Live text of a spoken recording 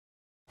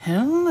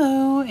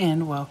Hello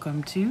and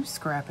welcome to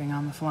Scrapping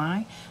on the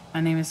Fly. My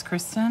name is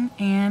Kristen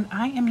and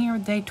I am here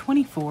with day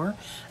 24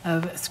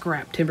 of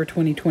Scraptember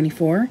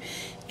 2024,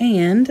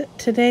 and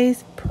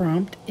today's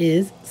prompt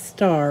is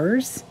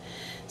stars.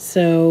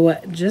 So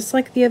just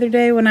like the other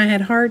day when I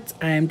had hearts,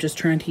 I am just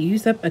trying to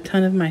use up a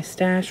ton of my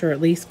stash, or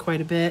at least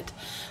quite a bit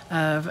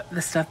of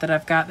the stuff that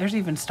I've got. There's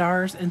even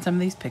stars in some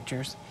of these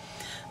pictures.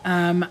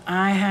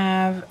 I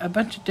have a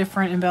bunch of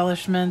different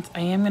embellishments. I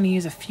am going to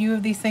use a few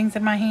of these things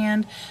in my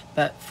hand,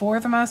 but for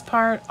the most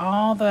part,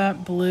 all the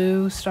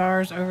blue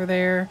stars over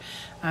there,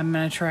 I'm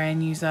going to try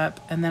and use up.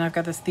 And then I've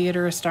got this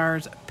Theater of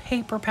Stars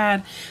paper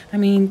pad. I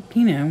mean,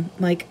 you know,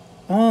 like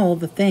all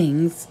the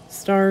things,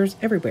 stars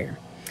everywhere.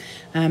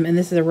 And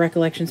this is a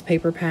Recollections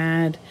paper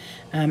pad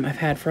I've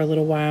had for a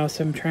little while,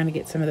 so I'm trying to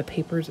get some of the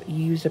papers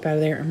used up out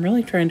of there. I'm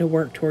really trying to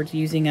work towards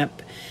using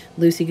up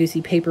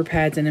loosey-goosey paper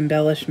pads and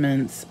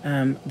embellishments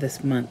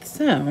this month.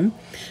 So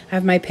I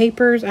have my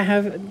papers. I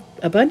have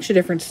a bunch of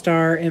different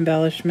star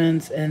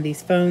embellishments and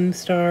these foam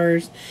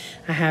stars.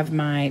 I have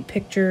my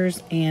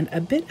pictures and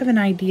a bit of an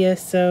idea,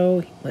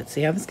 so let's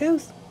see how this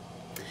goes.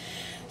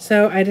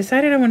 So I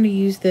decided I wanted to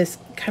use this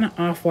kind of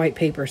off-white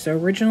paper. So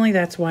originally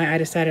that's why I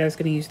decided I was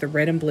going to use the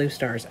red and blue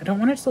stars. I don't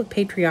want it to look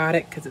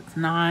patriotic because it's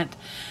not.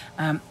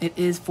 It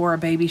is for a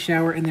baby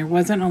shower, and there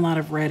wasn't a lot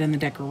of red in the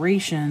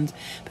decorations,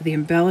 but the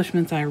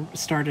embellishments I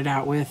started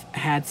out with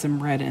had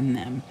some red in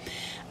them.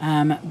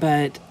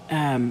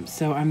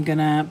 So I'm going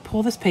to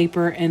pull this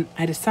paper, and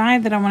I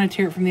decided that I want to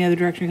tear it from the other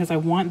direction because I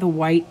want the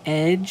white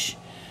edge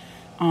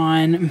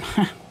on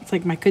my, it's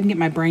like I couldn't get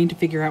my brain to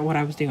figure out what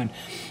I was doing.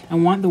 I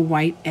want the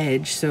white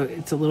edge so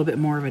it's a little bit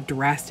more of a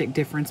drastic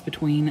difference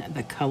between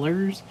the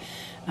colors.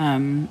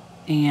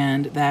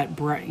 And that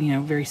bright,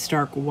 very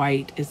stark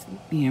white is,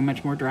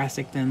 much more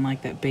drastic than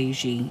like that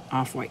beigey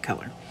off-white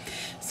color.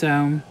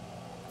 So,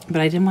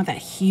 but I didn't want that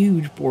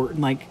huge board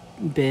like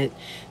bit.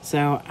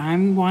 So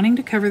I'm wanting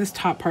to cover this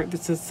top part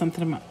that says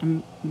something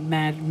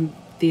about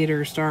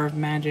Theater, Star of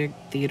Magic,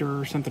 Theater,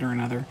 or something or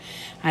another.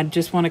 I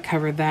just want to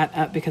cover that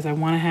up because I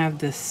want to have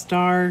the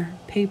star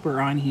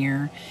paper on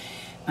here.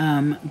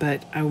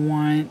 But I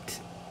want,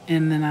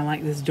 and then I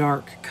like this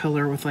dark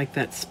color with like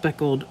that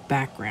speckled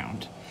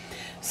background.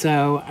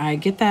 So I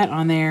get that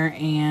on there,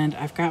 and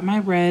I've got my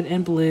red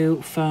and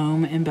blue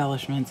foam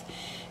embellishments.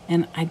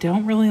 And I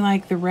don't really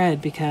like the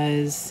red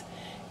because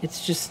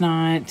it's just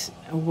not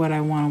what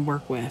I want to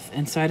work with.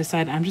 And so I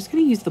decided I'm just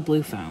going to use the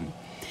blue foam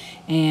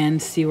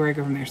and see where I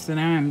go from there. So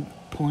now I'm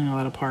pulling all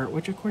that apart,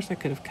 which of course I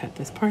could have cut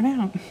this part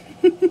out.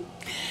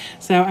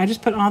 So I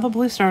just put all the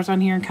blue stars on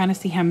here and kind of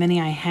see how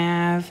many I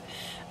have.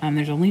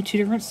 There's only 2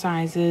 different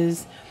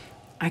sizes.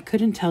 I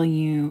couldn't tell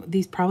you.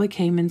 These probably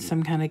came in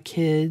some kind of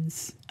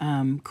kids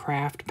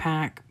craft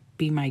pack.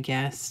 Be my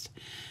guest.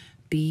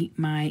 Be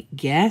my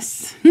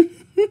guess.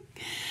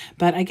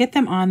 But I get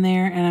them on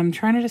there, and I'm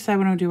trying to decide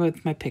what I'm doing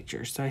with my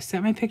pictures. So I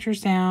set my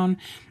pictures down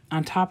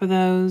on top of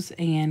those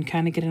and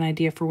kind of get an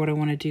idea for what I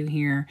want to do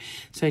here.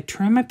 So I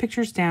trim my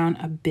pictures down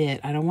a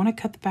bit. I don't want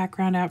to cut the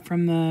background out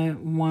from the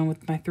one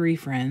with my 3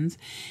 friends,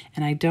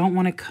 and I don't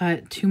want to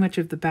cut too much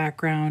of the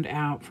background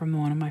out from the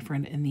one of my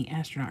friend in the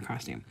astronaut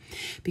costume,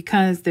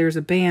 because there's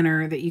a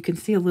banner that you can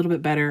see a little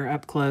bit better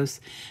up close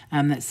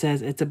that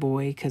says it's a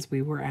boy, because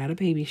we were at a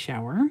baby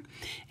shower,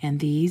 and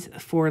these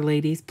 4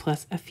 ladies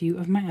plus a few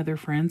of my other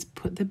friends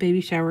put the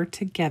baby shower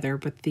together,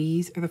 but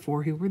these are the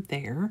 4 who were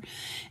there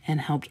and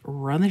helped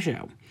run the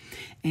show.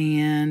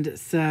 And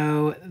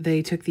so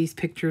they took these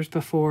pictures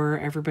before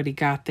everybody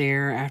got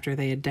there, after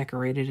they had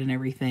decorated and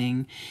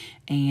everything,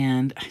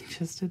 and I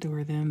just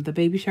adore them. The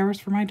baby shower's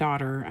for my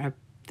daughter. I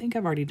think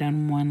I've already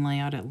done one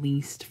layout at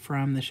least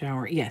from the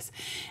shower. Yes.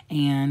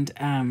 And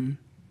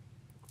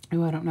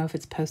oh, I don't know if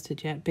it's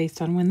posted yet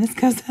based on when this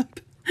goes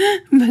up.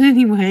 But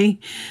anyway,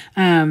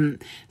 I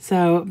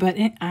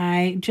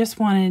just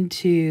wanted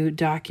to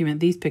document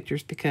these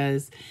pictures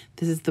because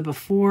this is the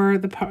before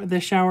the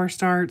shower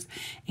starts,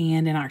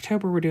 and in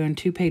October we're doing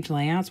 2-page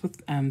layouts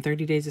with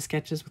 30 days of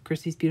sketches with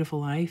Christy's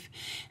Beautiful Life,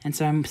 and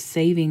so I'm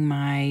saving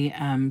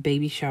my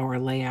baby shower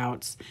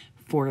layouts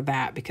for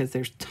that because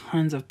there's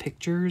tons of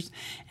pictures,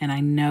 and I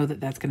know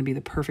that that's going to be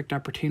the perfect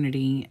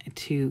opportunity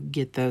to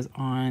get those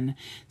on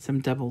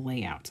some double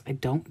layouts. I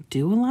don't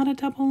do a lot of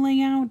double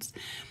layouts.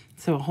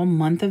 So a whole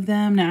month of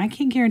them. Now, I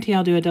can't guarantee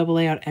I'll do a double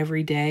layout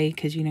every day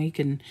because, you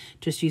can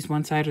just use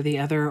one side or the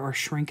other, or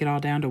shrink it all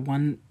down to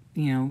one,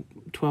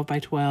 12 by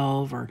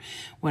 12 or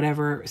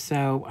whatever.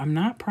 So I'm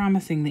not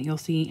promising that you'll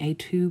see a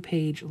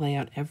 2-page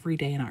layout every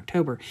day in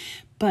October,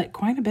 but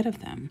quite a bit of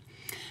them.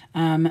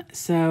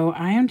 So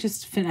I am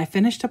I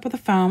finished up with the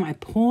foam. I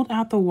pulled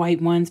out the white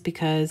ones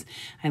because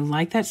I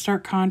like that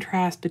stark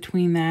contrast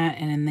between that,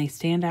 and then they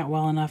stand out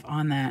well enough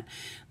on that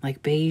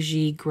like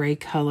beigey gray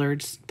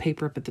colored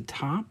paper up at the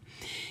top.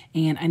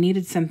 And I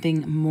needed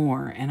something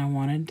more, and I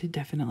wanted to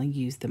definitely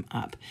use them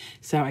up.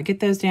 So I get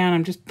those down.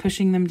 I'm just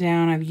pushing them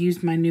down. I've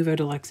used my Nuvo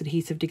Deluxe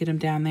adhesive to get them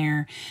down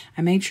there.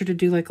 I made sure to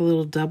do like a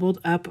little doubled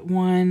up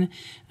one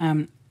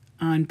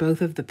on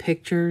both of the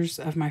pictures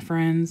of my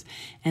friends.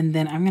 And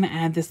then I'm going to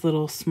add this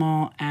little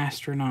small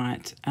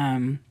astronaut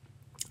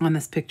on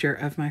this picture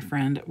of my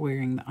friend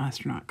wearing the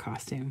astronaut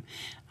costume.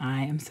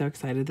 I am so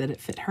excited that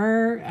it fit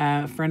her.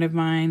 A friend of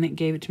mine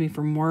gave it to me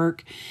from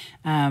work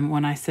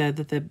when I said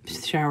that the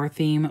shower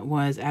theme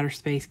was outer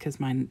space, because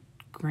my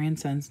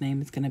grandson's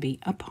name is going to be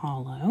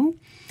Apollo.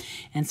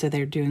 And so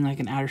they're doing like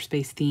an outer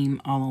space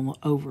theme all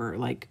over,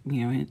 like,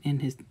 you know, in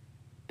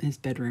his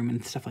bedroom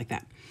and stuff like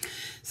that.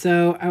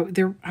 So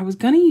I was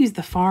going to use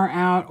the Far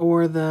Out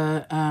or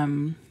the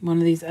one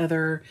of these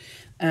other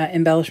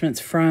embellishments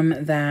from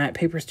that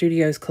Paper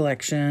Studios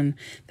collection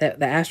that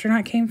the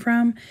astronaut came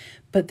from,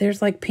 but there's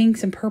like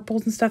pinks and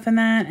purples and stuff in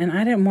that, and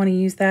I didn't want to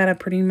use that. I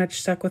pretty much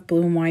stuck with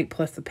blue and white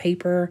plus the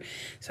paper.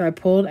 So I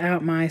pulled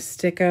out my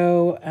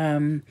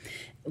Sticko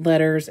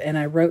letters and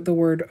I wrote the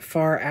word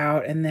Far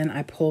Out, and then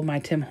I pulled my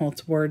Tim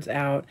Holtz words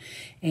out,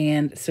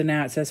 and so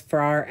now it says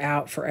Far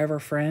Out Forever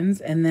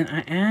Friends, and then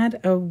I add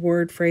a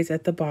word phrase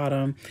at the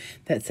bottom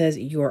that says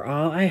you're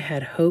all I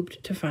had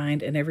hoped to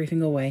find in every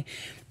single way.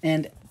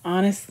 And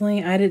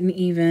honestly, I didn't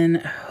even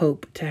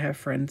hope to have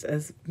friends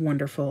as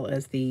wonderful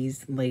as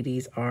these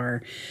ladies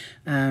are.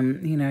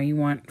 You know, you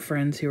want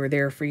friends who are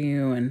there for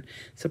you and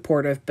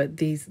supportive, but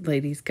these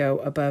ladies go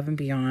above and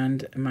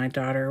beyond. My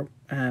daughter,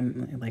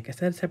 like I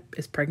said,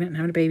 is pregnant and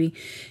having a baby,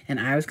 and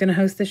I was going to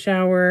host the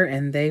shower,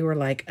 and they were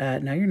like,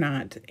 no, you're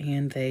not.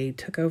 And they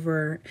took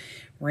over,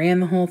 ran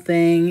the whole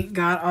thing,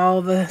 got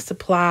all the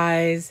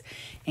supplies,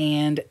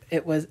 and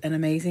it was an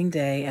amazing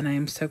day, and I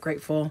am so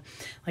grateful.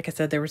 Like I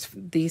said, there was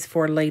these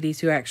 4 ladies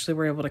who actually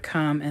were able to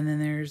come, and then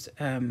there's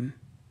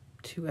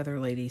 2 other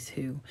ladies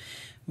who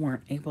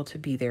weren't able to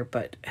be there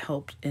but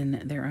helped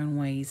in their own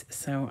ways.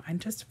 So I'm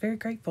just very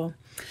grateful.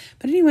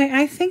 But anyway,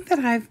 I think that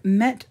I've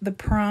met the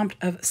prompt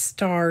of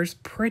stars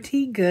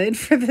pretty good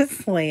for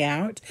this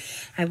layout.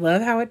 I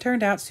love how it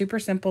turned out. Super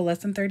simple, less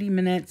than 30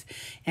 minutes,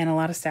 and a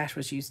lot of stash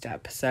was used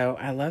up. So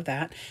I love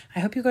that. I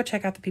hope you go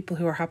check out the people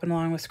who are hopping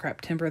along with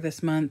Scrap Timber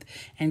this month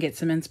and get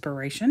some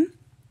inspiration.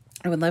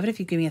 I would love it if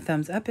you give me a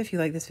thumbs up if you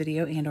like this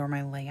video and or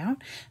my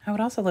layout. I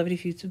would also love it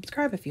if you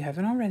subscribe if you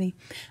haven't already.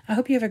 I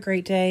hope you have a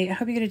great day. I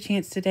hope you get a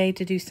chance today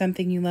to do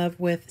something you love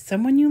with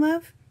someone you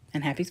love,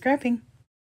 and happy scrapping.